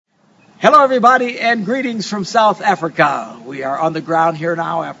Hello, everybody, and greetings from South Africa. We are on the ground here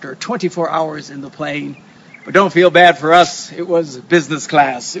now after 24 hours in the plane. But don't feel bad for us. It was business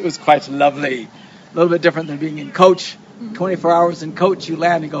class. It was quite lovely. A little bit different than being in coach. 24 hours in coach, you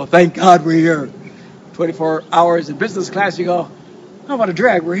land and go, thank God we're here. 24 hours in business class, you go, how about a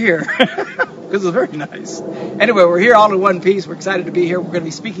drag? We're here. This is very nice. Anyway, we're here all in one piece. We're excited to be here. We're going to be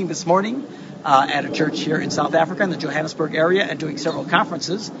speaking this morning at a church here in South Africa in the Johannesburg area and doing several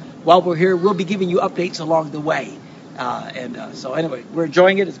conferences. While we're here, we'll be giving you updates along the way. So anyway, we're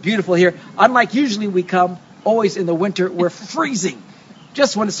enjoying it. It's beautiful here. Unlike usually we come always in the winter, we're freezing.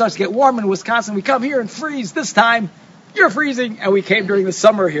 Just when it starts to get warm in Wisconsin, we come here and freeze. This time, you're freezing, and we came during the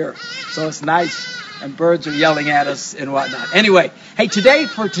summer here. So it's nice, and birds are yelling at us and whatnot. Anyway, hey,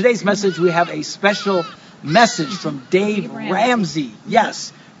 for today's message, we have a special message from Dave Ramsey.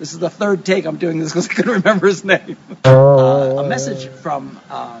 Yes, this is the third take I'm doing this because I couldn't remember his name. A message from...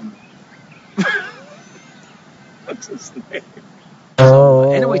 what's his name?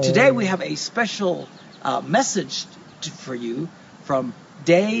 Anyway, today we have a special message for you from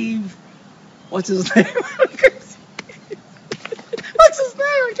Dave. What's his name? What's his name?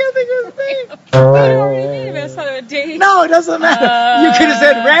 I can't think of his name. Dave. No, it doesn't matter. You could have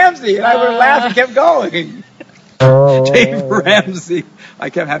said Ramsey, and I would have laughed and kept going. Dave Ramsey. I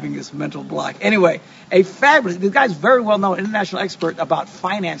kept having this mental block. Anyway, the guy's very well known, international expert about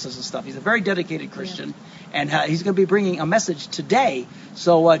finances and stuff. He's a very dedicated Christian, and he's going to be bringing a message today.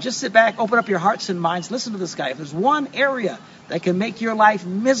 So just sit back, open up your hearts and minds, listen to this guy. If there's one area that can make your life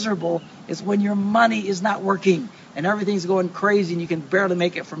miserable, it's when your money is not working and everything's going crazy and you can barely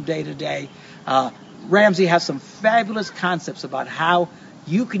make it from day to day. Ramsey has some fabulous concepts about how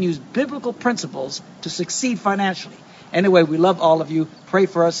you can use biblical principles to succeed financially. Anyway, we love all of you. Pray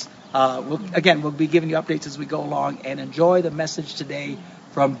for us. We'll be giving you updates as we go along. And enjoy the message today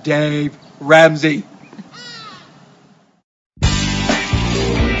from Dave Ramsey.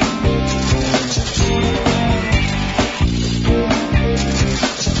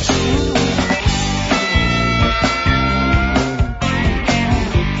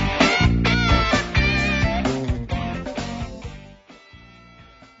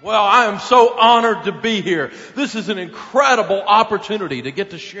 Well, I am so honored to be here. This is an incredible opportunity to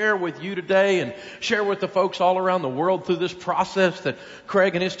get to share with you today and share with the folks all around the world through this process that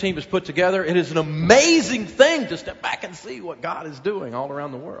Craig and his team has put together. It is an amazing thing to step back and see what God is doing all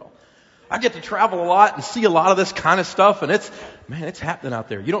around the world. I get to travel a lot and see a lot of this kind of stuff, and it's happening out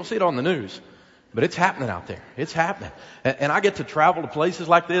there. You don't see it on the news, but it's happening out there. It's happening. And I get to travel to places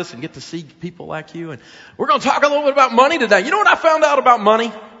like this and get to see people like you. And we're going to talk a little bit about money today. You know what I found out about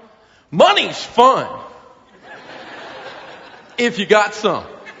money? Money's fun if you got some.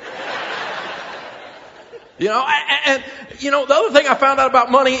 The other thing I found out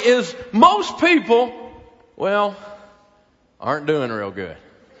about money is most people, aren't doing real good.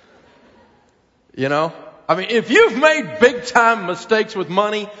 If you've made big time mistakes with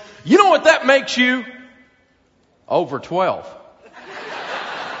money, you know what that makes you? Over 12.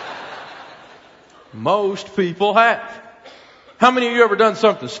 Most people have. How many of you ever done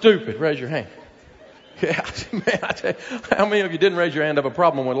something stupid? Raise your hand. Yeah, man, I tell you, how many of you didn't raise your hand have a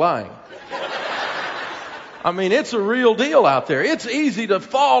problem with lying? It's a real deal out there. It's easy to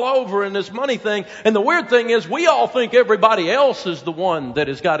fall over in this money thing. And the weird thing is we all think everybody else is the one that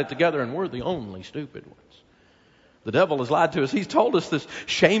has got it together and we're the only stupid ones. The devil has lied to us. He's told us this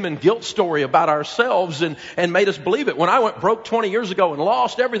shame and guilt story about ourselves and made us believe it. When I went broke 20 years ago and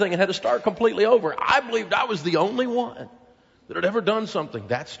lost everything and had to start completely over, I believed I was the only one that had ever done something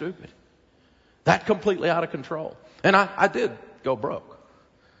that stupid, that completely out of control. And I did go broke.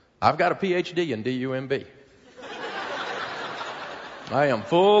 I've got a PhD in DUMB. I am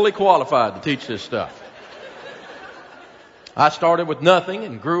fully qualified to teach this stuff. I started with nothing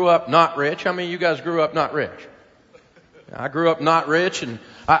and grew up not rich. How many of you guys grew up not rich? I grew up not rich, and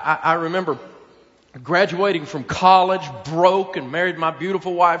I remember graduating from college broke and married my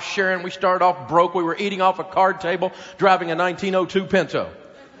beautiful wife Sharon. We started off broke. We were eating off a card table, driving a 1902 Pinto.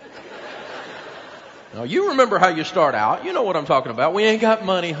 Now you remember how you start out. You know what I'm talking about. We ain't got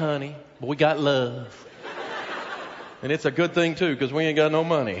money, honey, but we got love. And it's a good thing too, because we ain't got no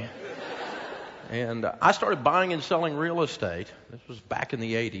money. And I started buying and selling real estate. This was back in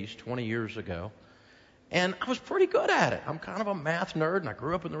the 80s, 20 years ago. And I was pretty good at it. I'm kind of a math nerd, and I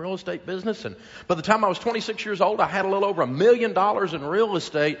grew up in the real estate business. And by the time I was 26 years old, I had a little over $1 million in real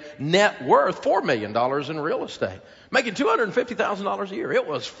estate, net worth $4 million in real estate, making $250,000 a year. It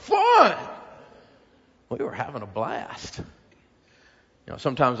was fun. We were having a blast.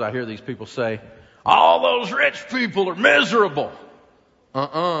 Sometimes I hear these people say, all those rich people are miserable.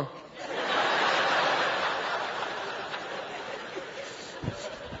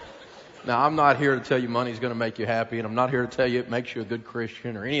 Now, I'm not here to tell you money's going to make you happy, and I'm not here to tell you it makes you a good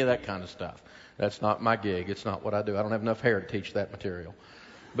Christian or any of that kind of stuff. That's not my gig. It's not what I do. I don't have enough hair to teach that material.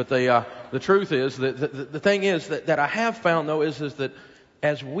 But the truth is, that the thing is that I have found, though, is that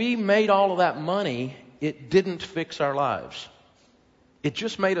as we made all of that money, it didn't fix our lives. It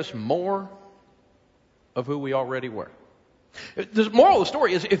just made us more of who we already were. The moral of the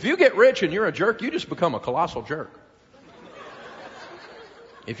story is, if you get rich and you're a jerk, you just become a colossal jerk.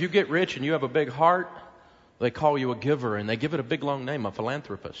 If you get rich and you have a big heart, they call you a giver, and they give it a big long name, a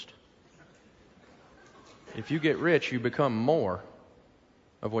philanthropist. If you get rich, you become more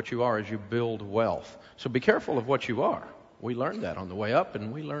of what you are as you build wealth. So be careful of what you are. We learned that on the way up,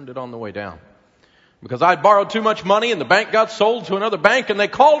 and we learned it on the way down. Because I borrowed too much money, and the bank got sold to another bank, and they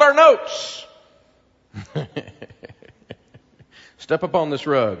called our notes. Step up on this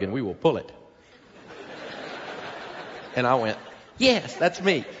rug, and we will pull it. And I went, yes, that's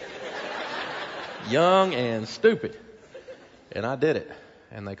me. Young and stupid. And I did it.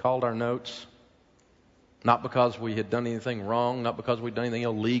 And they called our notes. Not because we had done anything wrong, not because we'd done anything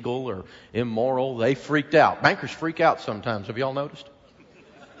illegal or immoral. They freaked out. Bankers freak out sometimes. Have you all noticed?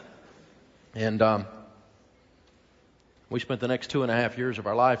 And we spent the next 2.5 years of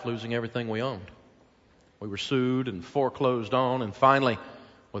our life losing everything we owned. We were sued and foreclosed on, and finally,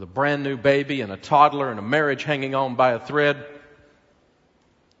 with a brand new baby and a toddler and a marriage hanging on by a thread,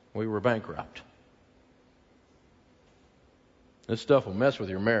 we were bankrupt. This stuff will mess with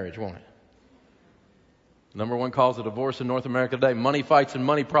your marriage, won't it? Number one cause of divorce in North America today, money fights and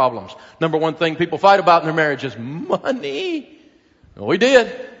money problems. Number one thing people fight about in their marriage is money. Well, we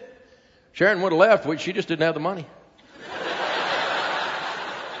did. Sharon would have left. She just didn't have the money.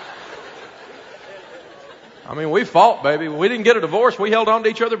 I mean, we fought, baby. We didn't get a divorce. We held on to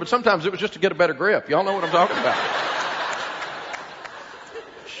each other, but sometimes it was just to get a better grip. Y'all know what I'm talking about.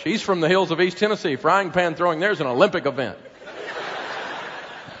 She's from the hills of East Tennessee. Frying pan throwing there's an Olympic event.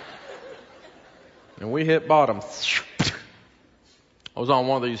 And we hit bottom. I was on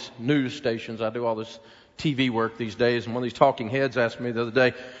one of these news stations. I do all this TV work these days, and one of these talking heads asked me the other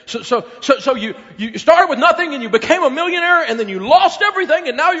day, so you started with nothing and you became a millionaire, and then you lost everything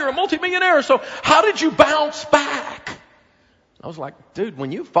and now you're a multimillionaire. So how did you bounce back? I was like, dude,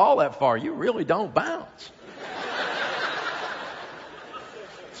 when you fall that far, you really don't bounce.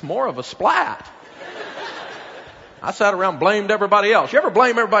 It's more of a splat. I sat around, blamed everybody else. You ever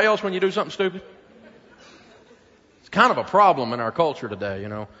blame everybody else when you do something stupid? Kind of a problem in our culture today, you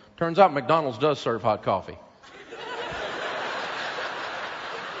know. Turns out McDonald's does serve hot coffee.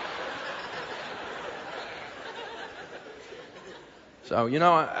 So, you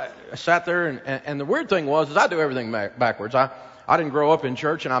know, I sat there, and the weird thing was I do everything backwards. I didn't grow up in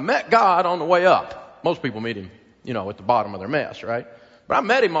church, and I met God on the way up. Most people meet him, you know, at the bottom of their mess, right? But I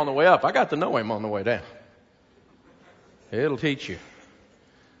met him on the way up. I got to know him on the way down. It'll teach you.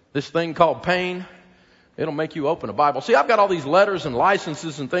 This thing called pain, it'll make you open a Bible. See, I've got all these letters and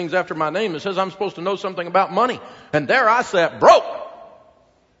licenses and things after my name that says I'm supposed to know something about money. And there I sat, broke.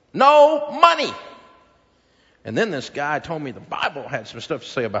 No money. And then this guy told me the Bible had some stuff to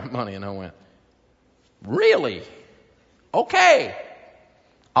say about money. And I went, really? Okay.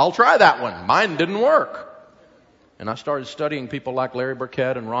 I'll try that one. Mine didn't work. And I started studying people like Larry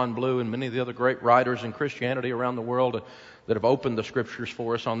Burkett and Ron Blue and many of the other great writers in Christianity around the world that have opened the scriptures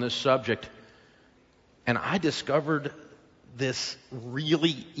for us on this subject. And I discovered this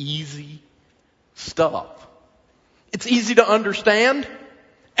really easy stuff. It's easy to understand,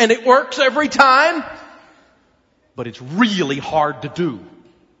 and it works every time, but it's really hard to do.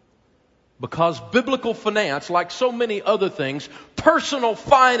 Because biblical finance, like so many other things, personal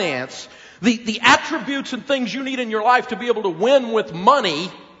finance, the attributes and things you need in your life to be able to win with money,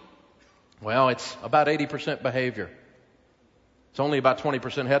 well, it's about 80% behavior. It's only about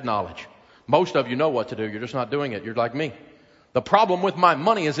 20% head knowledge. Most of you know what to do. You're just not doing it. You're like me. The problem with my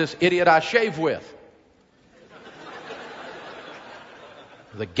money is this idiot I shave with.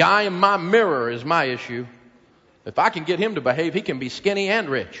 The guy in my mirror is my issue. If I can get him to behave, he can be skinny and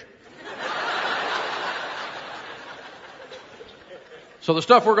rich. So the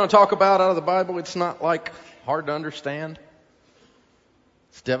stuff we're going to talk about out of the Bible, it's not like hard to understand.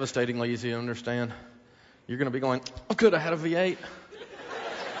 It's devastatingly easy to understand. You're going to be going, oh good, I had a V8.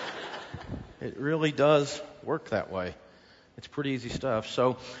 It really does work that way. It's pretty easy stuff.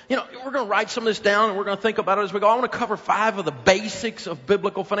 So, you know, we're going to write some of this down and we're going to think about it as we go. I want to cover 5 of the basics of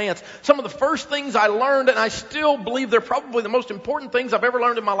biblical finance. Some of the first things I learned, and I still believe they're probably the most important things I've ever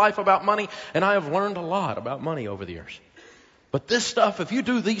learned in my life about money, and I have learned a lot about money over the years. But this stuff, if you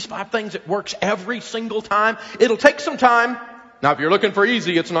do these 5 things, it works every single time. It'll take some time, Now, if you're looking for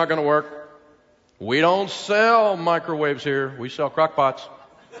easy, it's not going to work. We don't sell microwaves here. We sell crock pots.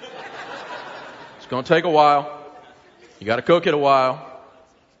 It's going to take a while. You got to cook it a while,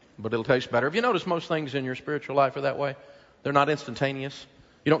 but it'll taste better. Have you noticed most things in your spiritual life are that way? They're not instantaneous.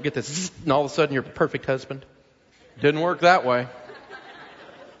 You don't get this zzz, and all of a sudden you're a perfect husband. Didn't work that way.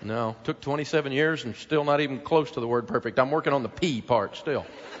 No, took 27 years and still not even close to the word perfect. I'm working on the P part still.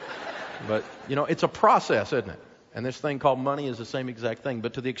 But, it's a process, isn't it? And this thing called money is the same exact thing.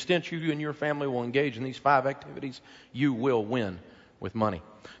 But to the extent you and your family will engage in these 5 activities, you will win with money.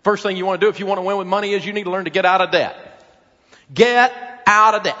 First thing you want to do if you want to win with money is you need to learn to get out of debt. Get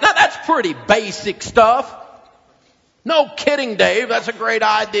out of debt. Now, that's pretty basic stuff. No kidding, Dave. That's a great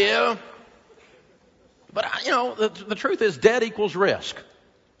idea. But, the truth is debt equals risk.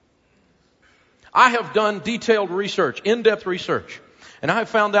 I have done detailed research, in-depth research, and I have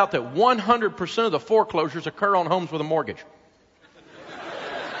found out that 100% of the foreclosures occur on homes with a mortgage.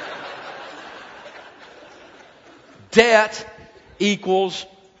 Debt equals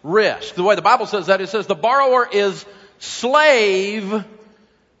risk. The way the Bible says that, it says the borrower is slave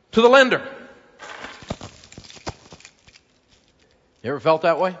to the lender. You ever felt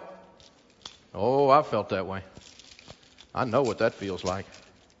that way? Oh, I've felt that way. I know what that feels like.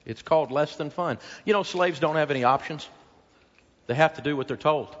 It's called less than fun. Slaves don't have any options. They have to do what they're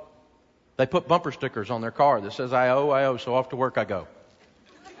told. They put bumper stickers on their car that says, I owe, so off to work I go.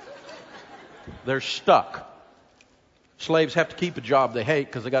 They're stuck. Slaves have to keep a job they hate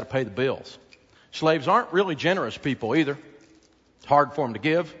because they got to pay the bills. Slaves aren't really generous people either. It's hard for them to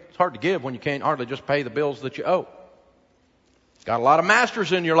give. It's hard to give when you can't hardly just pay the bills that you owe. Got a lot of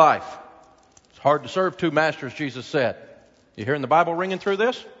masters in your life. It's hard to serve 2 masters, Jesus said. You hearing the Bible ringing through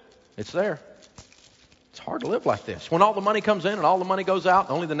this? It's there. It's hard to live like this. When all the money comes in and all the money goes out,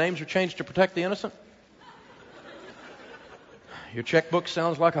 and only the names are changed to protect the innocent. Your checkbook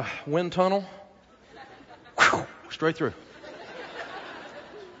sounds like a wind tunnel. Whew, straight through.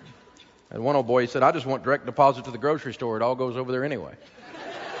 And one old boy, he said, I just want direct deposit to the grocery store. It all goes over there anyway.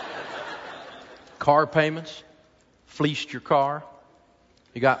 Car payments. Fleeced your car.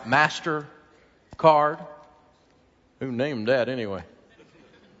 You got MasterCard. Who named that anyway?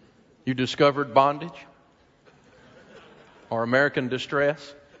 You discovered bondage? Or American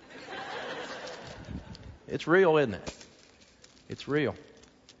distress? It's real, isn't it? It's real.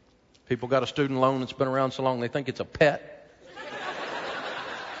 People got a student loan that's been around so long they think it's a pet.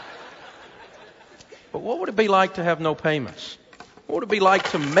 But what would it be like to have no payments? What would it be like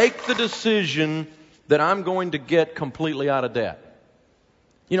to make the decision that I'm going to get completely out of debt?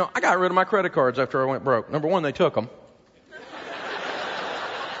 I got rid of my credit cards after I went broke. Number one, they took them.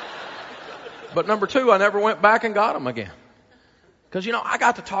 But number 2, I never went back and got them again. Because, I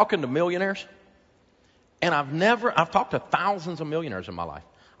got to talking to millionaires. And I've talked to thousands of millionaires in my life.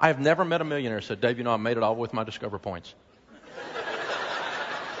 I have never met a millionaire who said, Dave, I made it all with my Discover points.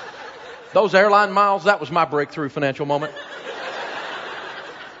 Those airline miles, that was my breakthrough financial moment.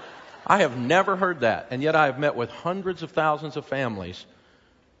 I have never heard that. And yet I have met with hundreds of thousands of families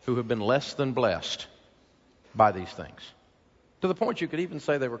who have been less than blessed by these things. To the point you could even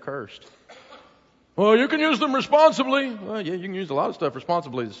say they were cursed. Well, you can use them responsibly. Well, yeah, you can use a lot of stuff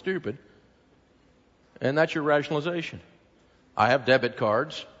responsibly that's stupid. And that's your rationalization. I have debit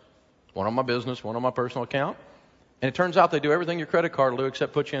cards, one on my business, one on my personal account. And it turns out they do everything your credit card will do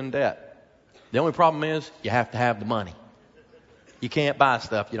except put you in debt. The only problem is you have to have the money. You can't buy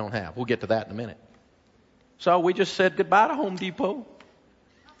stuff you don't have. We'll get to that in a minute. So we just said goodbye to Home Depot.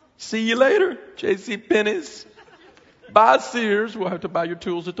 See you later, J.C. Penney's. Bye, Sears. We'll have to buy your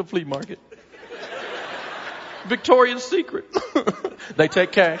tools at the flea market. Victoria's Secret. They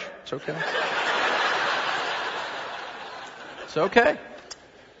take cash. It's okay. It's okay.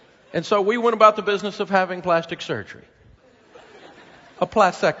 And so we went about the business of having plastic surgery. A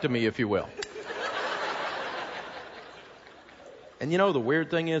plastectomy, if you will. And the weird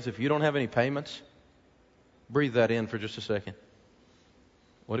thing is, if you don't have any payments, breathe that in for just a second.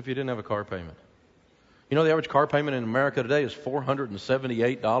 What if you didn't have a car payment? The average car payment in America today is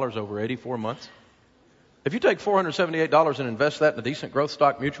 $478 over 84 months. If you take $478 and invest that in a decent growth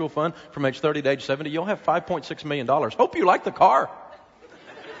stock mutual fund from age 30 to age 70, you'll have $5.6 million. Hope you like the car.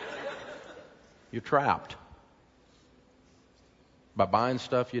 You're trapped by buying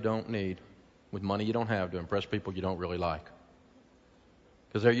stuff you don't need with money you don't have to impress people you don't really like.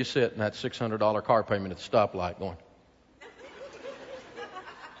 Because there you sit in that $600 car payment at the stoplight going,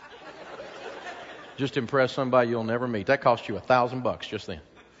 just impress somebody you'll never meet. That cost you $1,000 just then.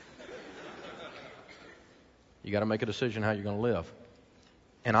 You got to make a decision how you're going to live.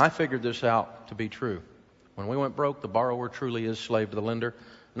 And I figured this out to be true. When we went broke, the borrower truly is slave to the lender.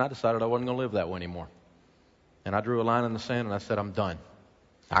 And I decided I wasn't going to live that way anymore. And I drew a line in the sand and I said, I'm done.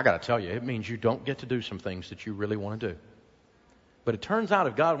 I got to tell you, it means you don't get to do some things that you really want to do. But it turns out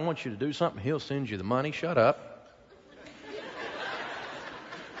if God wants you to do something, He'll send you the money. Shut up.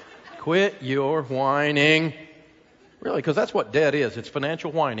 Quit your whining. Really, because that's what debt is. It's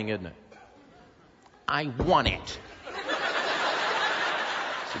financial whining, isn't it? I want it.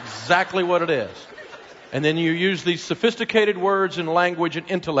 It's exactly what it is. And then you use these sophisticated words and language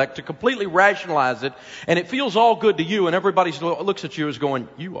and intellect to completely rationalize it, and it feels all good to you, and everybody looks at you as going,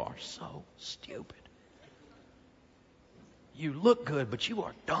 you are so stupid. You look good, but you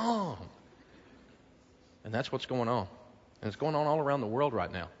are dumb. And that's what's going on. And it's going on all around the world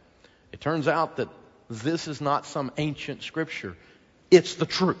right now. It turns out that this is not some ancient scripture. It's the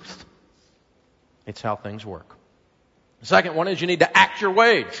truth. It's how things work. The second one is you need to act your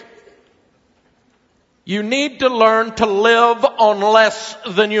wage. You need to learn to live on less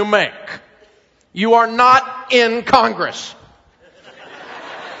than you make. You are not in Congress.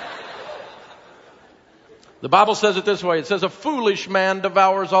 The Bible says it this way. It says, a foolish man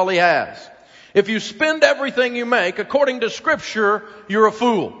devours all he has. If you spend everything you make, according to Scripture, you're a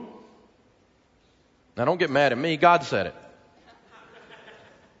fool. Now, don't get mad at me. God said it.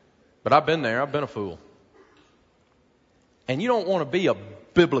 But I've been there. I've been a fool. And you don't want to be a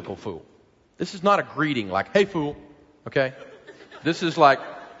biblical fool. This is not a greeting like, hey, fool. Okay? This is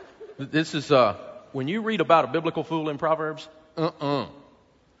when you read about a biblical fool in Proverbs,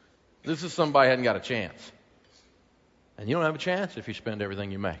 this is somebody who hadn't got a chance. And you don't have a chance if you spend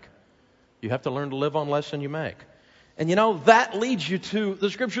everything you make. You have to learn to live on less than you make. And you know, that leads you to the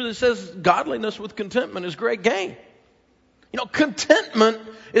scripture that says godliness with contentment is great gain. You know, contentment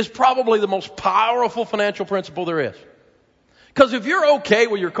is probably the most powerful financial principle there is. Because if you're okay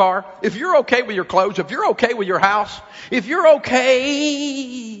with your car, if you're okay with your clothes, if you're okay with your house, if you're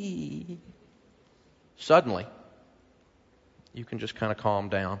okay, suddenly you can just kind of calm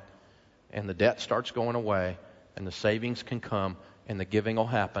down and the debt starts going away and the savings can come and the giving will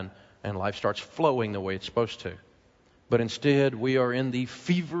happen and life starts flowing the way it's supposed to. But instead, we are in the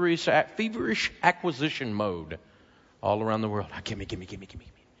feverish acquisition mode all around the world. Gimme.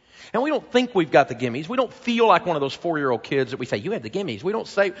 And we don't think we've got the gimmies. We don't feel like one of those 4-year-old kids that we say, you have the gimmies. We don't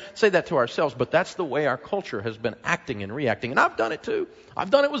say that to ourselves, but that's the way our culture has been acting and reacting. And I've done it too.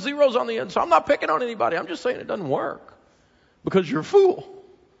 I've done it with zeros on the end, so I'm not picking on anybody. I'm just saying it doesn't work because you're a fool.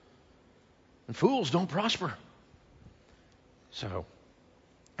 And fools don't prosper. So,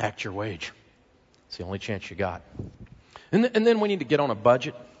 act your wage. It's the only chance you got. And then we need to get on a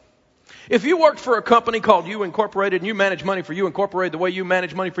budget. If you worked for a company called You Incorporated and you manage money for You Incorporated the way you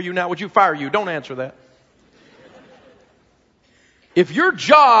manage money for you now, would you fire you? Don't answer that. If your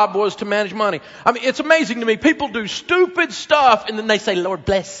job was to manage money, I mean, it's amazing to me. People do stupid stuff and then they say, Lord,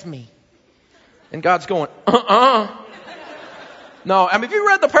 bless me. And God's going, No, I mean, have you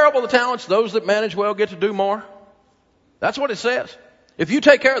read the parable of the talents? Those that manage well get to do more. That's what it says. If you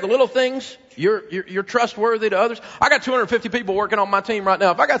take care of the little things, you're trustworthy to others. I got 250 people working on my team right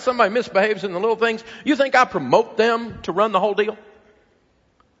now. If I got somebody misbehaves in the little things, you think I promote them to run the whole deal?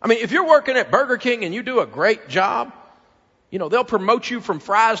 I mean, if you're working at Burger King and you do a great job, you know, they'll promote you from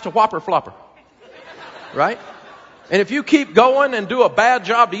fries to Whopper Flopper. Right? And if you keep going and do a bad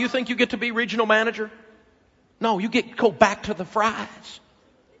job, do you think you get to be regional manager? No, you go back to the fries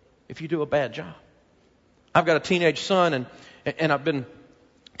if you do a bad job. I've got a teenage son and I've been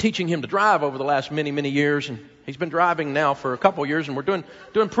teaching him to drive over the last many, many years. And he's been driving now for a couple of years and we're doing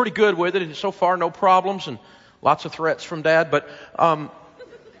pretty good with it. So far, no problems and lots of threats from Dad. But,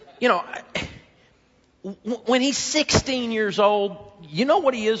 you know, when he's 16 years old, you know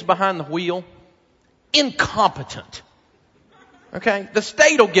what he is behind the wheel? Incompetent. Okay? The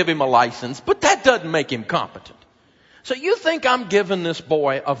state will give him a license, but that doesn't make him competent. So you think I'm giving this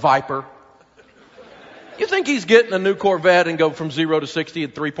boy a Viper? You think he's getting a new Corvette and go from 0 to 60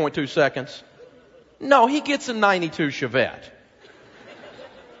 in 3.2 seconds? No, he gets a 92 Chevette.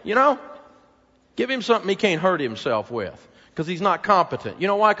 You know? Give him something he can't hurt himself with because he's not competent. You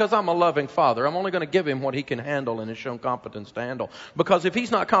know why? Because I'm a loving father. I'm only going to give him what he can handle and has shown competence to handle. Because if he's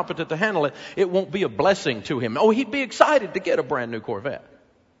not competent to handle it, it won't be a blessing to him. Oh, he'd be excited to get a brand new Corvette.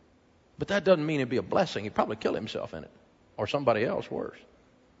 But that doesn't mean it'd be a blessing. He'd probably kill himself in it. Or somebody else worse.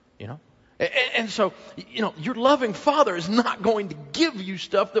 You know? And so, you know, your loving father is not going to give you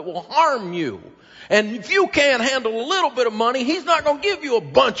stuff that will harm you. And if you can't handle a little bit of money, he's not going to give you a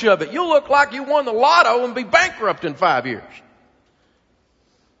bunch of it. You'll look like you won the lotto and be bankrupt in 5 years.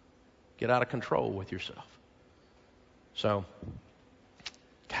 Get out of control with yourself. So,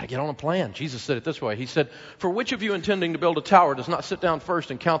 Got to get on a plan. Jesus said it this way. He said, for which of you intending to build a tower does not sit down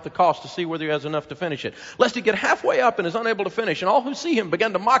first and count the cost to see whether he has enough to finish it? Lest he get halfway up and is unable to finish. And all who see him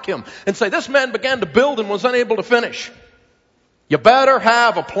began to mock him and say, this man began to build and was unable to finish. You better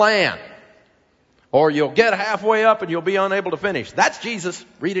have a plan, or you'll get halfway up and you'll be unable to finish. That's Jesus.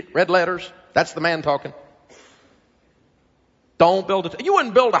 Read it, red letters. That's the man talking. Don't build it. You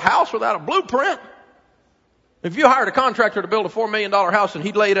wouldn't build a house without a blueprint. If you hired a contractor to build a $4 million house and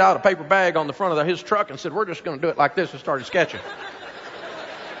he'd laid out a paper bag on the front of his truck and said, we're just going to do it like this, and started sketching,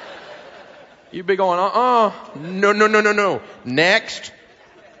 you'd be going, no. Next.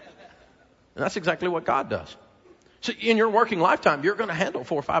 And that's exactly what God does. So in your working lifetime, you're going to handle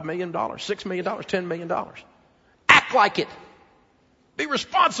 $4 or $5 million, $6 million, $10 million. Act like it. Be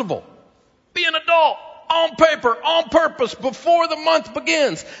responsible. Be an adult. On paper, on purpose, before the month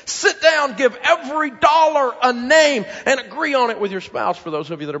begins. Sit down, give every dollar a name, and agree on it with your spouse for those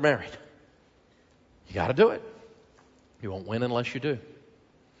of you that are married. You got to do it. You won't win unless you do.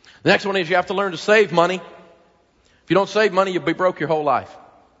 The next one is you have to learn to save money. If you don't save money, you'll be broke your whole life.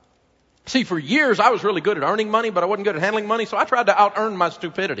 See, for years I was really good at earning money, but I wasn't good at handling money, so I tried to out-earn my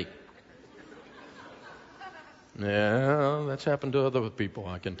stupidity. Yeah, that's happened to other people,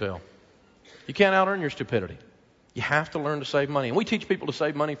 I can tell. You can't out-earn your stupidity. You have to learn to save money. And we teach people to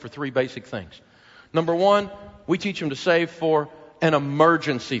save money for 3 basic things. Number 1, we teach them to save for an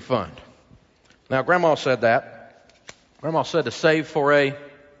emergency fund. Now, Grandma said that. Grandma said to save for a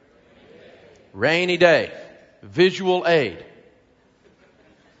rainy day. Visual aid.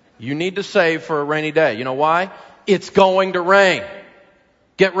 You need to save for a rainy day. You know why? It's going to rain.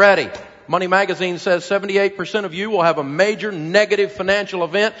 Get ready. Money Magazine says 78% of you will have a major negative financial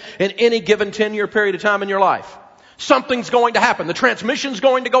event in any given 10-year period of time in your life. Something's going to happen. The transmission's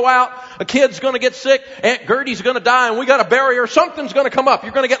going to go out. A kid's going to get sick. Aunt Gertie's going to die and we got to bury her. Something's going to come up.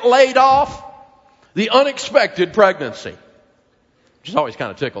 You're going to get laid off. The unexpected pregnancy. Which has always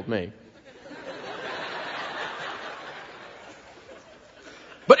kind of tickled me.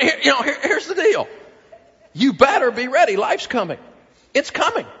 But here's the deal. You better be ready. Life's coming. It's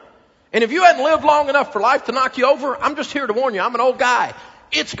coming. And if you hadn't lived long enough for life to knock you over, I'm just here to warn you. I'm an old guy.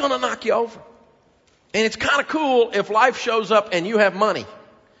 It's going to knock you over. And it's kind of cool if life shows up and you have money.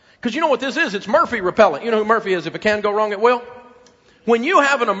 Because you know what this is? It's Murphy repellent. You know who Murphy is. If it can go wrong, it will. When you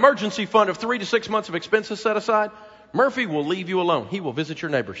have an emergency fund of 3 to 6 months of expenses set aside, Murphy will leave you alone. He will visit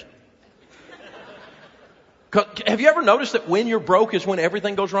your neighbors. Have you ever noticed that when you're broke is when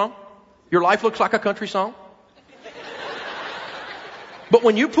everything goes wrong? Your life looks like a country song. But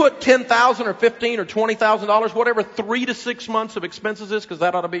when you put $10,000 or $15,000 or $20,000, whatever 3 to 6 months of expenses is, because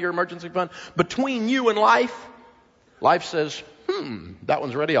that ought to be your emergency fund, between you and life says, that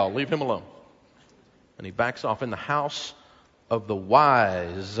one's ready, I'll leave him alone. And he backs off. In the house of the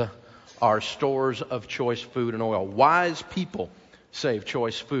wise are stores of choice food and oil. Wise people save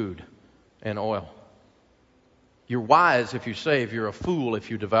choice food and oil. You're wise if you save. You're a fool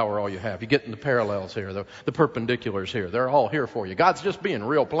if you devour all you have. You get in the parallels here, the perpendiculars here. They're all here for you. God's just being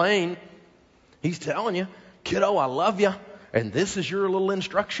real plain. He's telling you, kiddo, I love you. And this is your little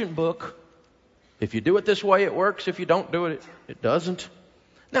instruction book. If you do it this way, it works. If you don't do it, it doesn't.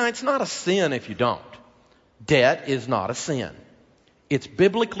 Now, it's not a sin if you don't. Debt is not a sin. It's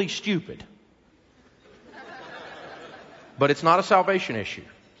biblically stupid. But it's not a salvation issue.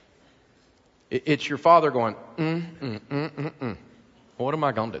 It's your father going, What am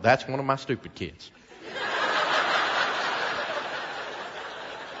I going to do? That's one of my stupid kids.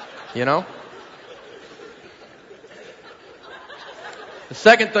 You know? The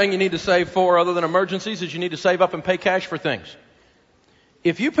second thing you need to save for other than emergencies is you need to save up and pay cash for things.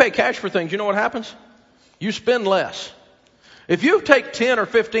 If you pay cash for things, you know what happens? You spend less. If you take 10 or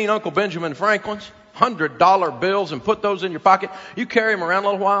 15 Uncle Benjamin Franklin's, $100 bills and put those in your pocket, you carry them around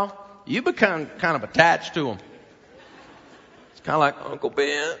a little while, you become kind of attached to them. It's kind of like, Uncle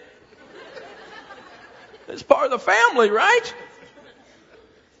Ben. It's part of the family, right?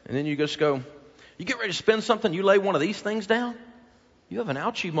 And then you just go, you get ready to spend something, you lay one of these things down, you have an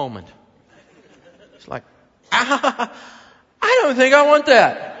ouchie moment. It's like, I don't think I want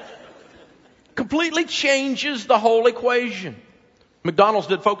that. Completely changes the whole equation. McDonald's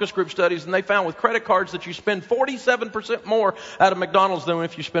did focus group studies, and they found with credit cards that you spend 47% more out of McDonald's than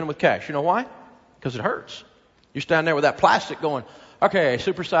if you spend with cash. You know why? Because it hurts. You stand there with that plastic going, okay,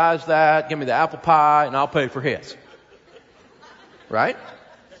 supersize that, give me the apple pie, and I'll pay for his. Right?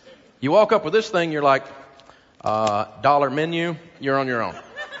 You walk up with this thing, you're like, dollar menu, you're on your own.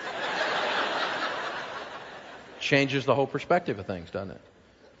 Changes the whole perspective of things, doesn't it?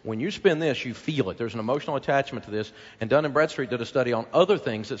 When you spend this, you feel it. There's an emotional attachment to this. And Dun & Bradstreet did a study on other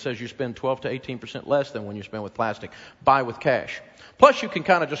things that says you spend 12 to 18% less than when you spend with plastic. Buy with cash. Plus, you can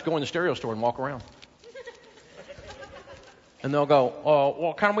kind of just go in the stereo store and walk around. And they'll go, oh,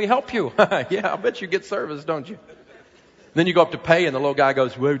 well, can we help you? Yeah, I bet you get service, don't you? Then you go up to pay, and the little guy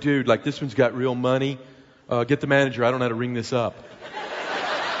goes, whoa, dude, like this one's got real money. Get the manager. I don't know how to ring this up.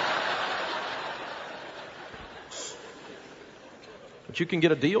 But you can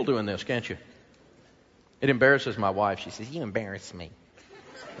get a deal doing this, can't you? It embarrasses my wife. She says, you embarrass me.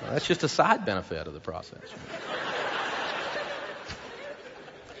 Well, that's just a side benefit of the process.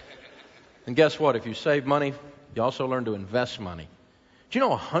 And guess what? If you save money, you also learn to invest money. Do you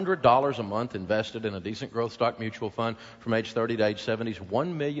know $100 a month invested in a decent growth stock mutual fund from age 30 to age 70 is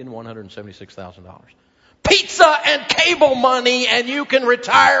 $1,176,000? Pizza and cable money, and you can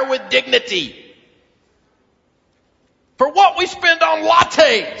retire with dignity. For what we spend on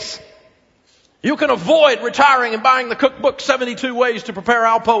lattes, you can avoid retiring and buying the cookbook 72 Ways to Prepare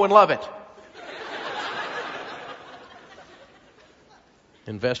Alpo and love it.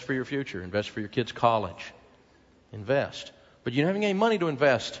 Invest for your future. Invest for your kids' college. Invest. But you don't have any money to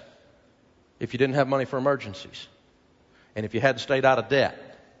invest if you didn't have money for emergencies. And if you hadn't stayed out of debt.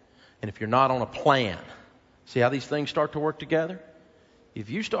 And if you're not on a plan. See how these things start to work together? If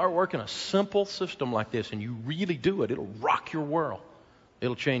you start working a simple system like this and you really do it, it'll rock your world.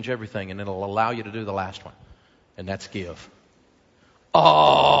 It'll change everything, and it'll allow you to do the last one. And that's give.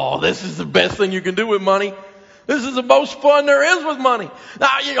 Oh, this is the best thing you can do with money. This is the most fun there is with money.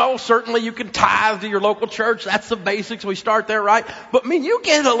 Now, certainly you can tithe to your local church. That's the basics. We start there, right? But, you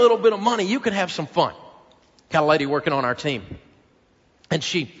get a little bit of money, you can have some fun. Got a lady working on our team. And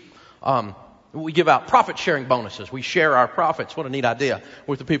we give out profit sharing bonuses. We share our profits. What a neat idea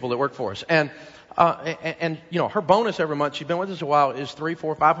with the people that work for us. And her bonus every month, she's been with us a while, is $300,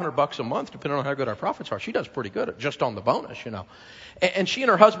 $400, $500 a month, depending on how good our profits are. She does pretty good just on the bonus, And she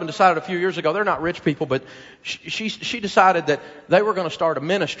and her husband decided a few years ago, they're not rich people, but she decided that they were going to start a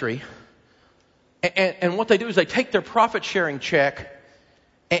ministry. And what they do is they take their profit sharing check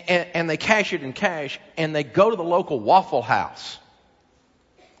and they cash it in cash, and they go to the local Waffle House.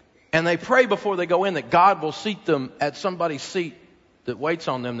 And they pray before they go in that God will seat them at somebody's seat that waits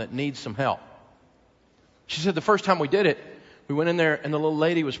on them that needs some help. She said the first time we did it, we went in there and the little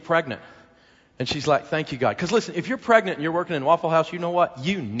lady was pregnant. And she's like, thank you, God. Because listen, if you're pregnant and you're working in Waffle House, you know what?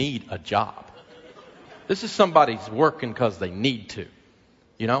 You need a job. This is somebody's working because they need to.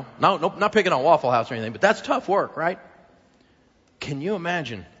 No, not picking on Waffle House or anything, but that's tough work, right? Can you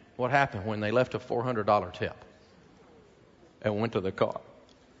imagine what happened when they left a $400 tip and went to the car?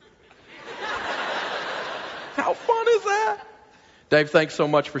 How fun is that? Dave, thanks so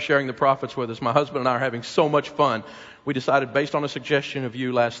much for sharing the profits with us. My husband and I are having so much fun. We decided, based on a suggestion of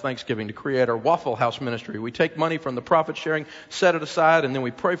you last Thanksgiving, to create our Waffle House ministry. We take money from the profit sharing, set it aside, and then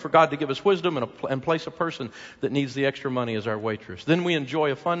we pray for God to give us wisdom and place a person that needs the extra money as our waitress. Then we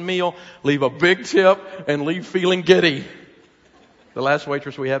enjoy a fun meal, leave a big tip, and leave feeling giddy. The last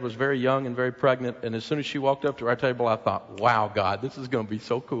waitress we had was very young and very pregnant, and as soon as she walked up to our table, I thought, wow, God, this is going to be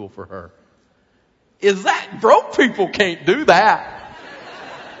so cool for her. Broke people can't do that.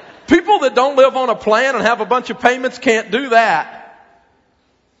 People that don't live on a plan and have a bunch of payments can't do that.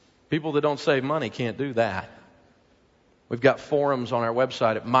 People that don't save money can't do that. We've got forums on our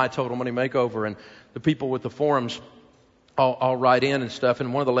website at My Total Money Makeover, and the people with the forums all write in and stuff.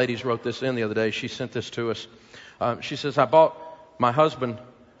 And one of the ladies wrote this in the other day. She sent this to us. She says, I bought my husband,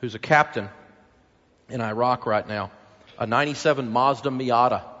 who's a captain in Iraq right now, a 97 Mazda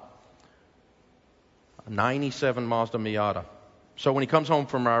Miata. A 97 Mazda Miata. So when he comes home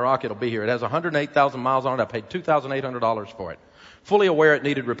from Iraq, it'll be here. It has 108,000 miles on it. I paid $2,800 for it. Fully aware it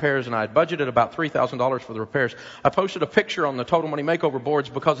needed repairs, and I had budgeted about $3,000 for the repairs. I posted a picture on the Total Money Makeover boards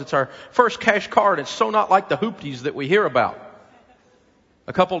because it's our first cash car, and it's so not like the hoopties that we hear about.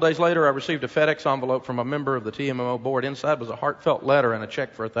 A couple of days later, I received a FedEx envelope from a member of the TMMO board. Inside was a heartfelt letter and a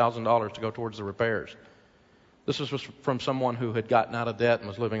check for $1,000 to go towards the repairs. This was from someone who had gotten out of debt and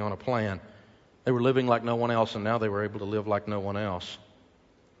was living on a plan. They were living like no one else, and now they were able to live like no one else.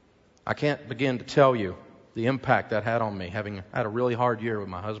 I can't begin to tell you the impact that had on me, having had a really hard year with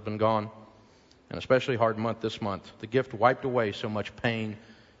my husband gone, and especially hard month this month. The gift wiped away so much pain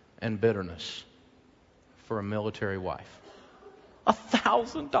and bitterness for a military wife.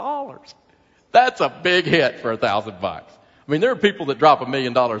 $1,000. That's a big hit for $1,000. There are people that drop $1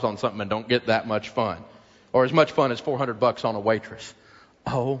 million on something and don't get that much fun, or as much fun as $400 on a waitress.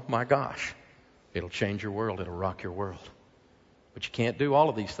 Oh my gosh. It'll change your world. It'll rock your world. But you can't do all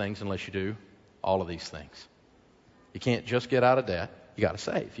of these things unless you do all of these things. You can't just get out of debt. You got to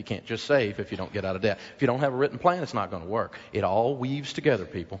save. You can't just save if you don't get out of debt. If you don't have a written plan, it's not going to work. It all weaves together,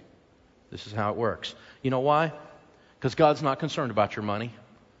 people. This is how it works. You know why? Because God's not concerned about your money.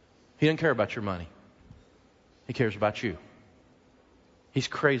 He doesn't care about your money. He cares about you. He's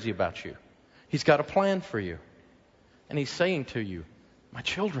crazy about you. He's got a plan for you. And He's saying to you, my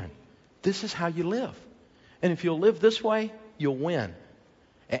children, this is how you live. And if you'll live this way, you'll win.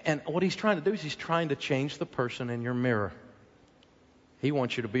 And what He's trying to do is He's trying to change the person in your mirror. He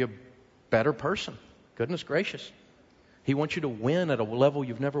wants you to be a better person. Goodness gracious. He wants you to win at a level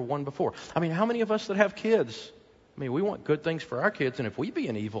you've never won before. I mean, how many of us that have kids, we want good things for our kids, and if we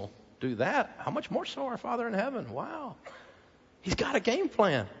being evil do that, how much more so our Father in heaven? Wow. He's got a game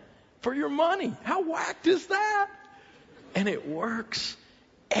plan for your money. How whacked is that? And it works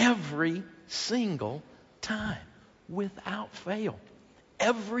every single time without fail.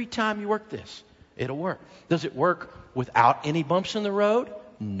 Every time you work this, it'll work. Does it work without any bumps in the road?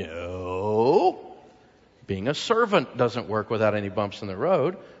 No. Being a servant doesn't work without any bumps in the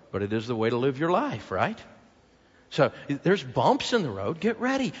road, but it is the way to live your life, right? So there's bumps in the road. Get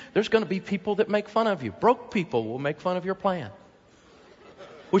ready. There's going to be people that make fun of you. Broke people will make fun of your plan,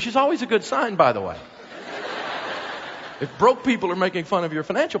 which is always a good sign, by the way. If broke people are making fun of your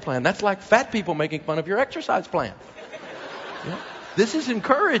financial plan, that's like fat people making fun of your exercise plan. You know? This is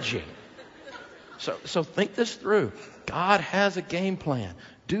encouraging. So think this through. God has a game plan.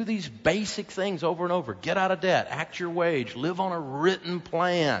 Do these basic things over and over. Get out of debt. Act your wage. Live on a written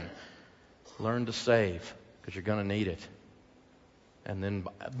plan. Learn to save, because you're going to need it. And then,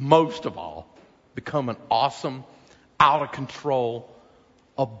 most of all, become an awesome, out of control,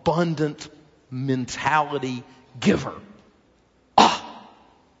 abundant mentality giver.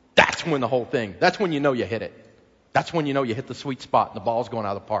 That's when the whole thing, that's when you know you hit it. That's when you know you hit the sweet spot and the ball's going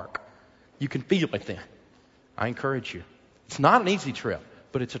out of the park. You can feel it then. I encourage you. It's not an easy trip,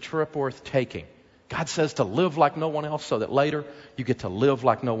 but it's a trip worth taking. God says to live like no one else so that later you get to live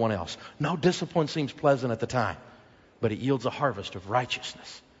like no one else. No discipline seems pleasant at the time, but it yields a harvest of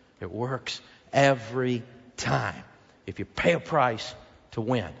righteousness. It works every time. If you pay a price to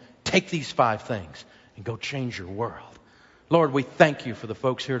win, take these 5 things and go change your world. Lord, we thank you for the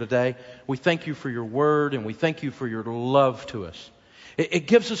folks here today. We thank you for your word, and we thank you for your love to us. It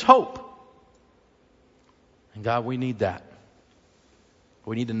gives us hope. And God, we need that.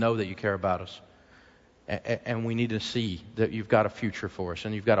 We need to know that you care about us. And we need to see that you've got a future for us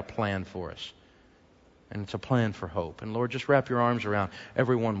and you've got a plan for us. And it's a plan for hope. And Lord, just wrap your arms around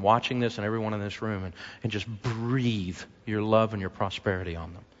everyone watching this and everyone in this room and just breathe your love and your prosperity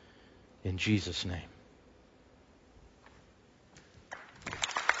on them. In Jesus' name.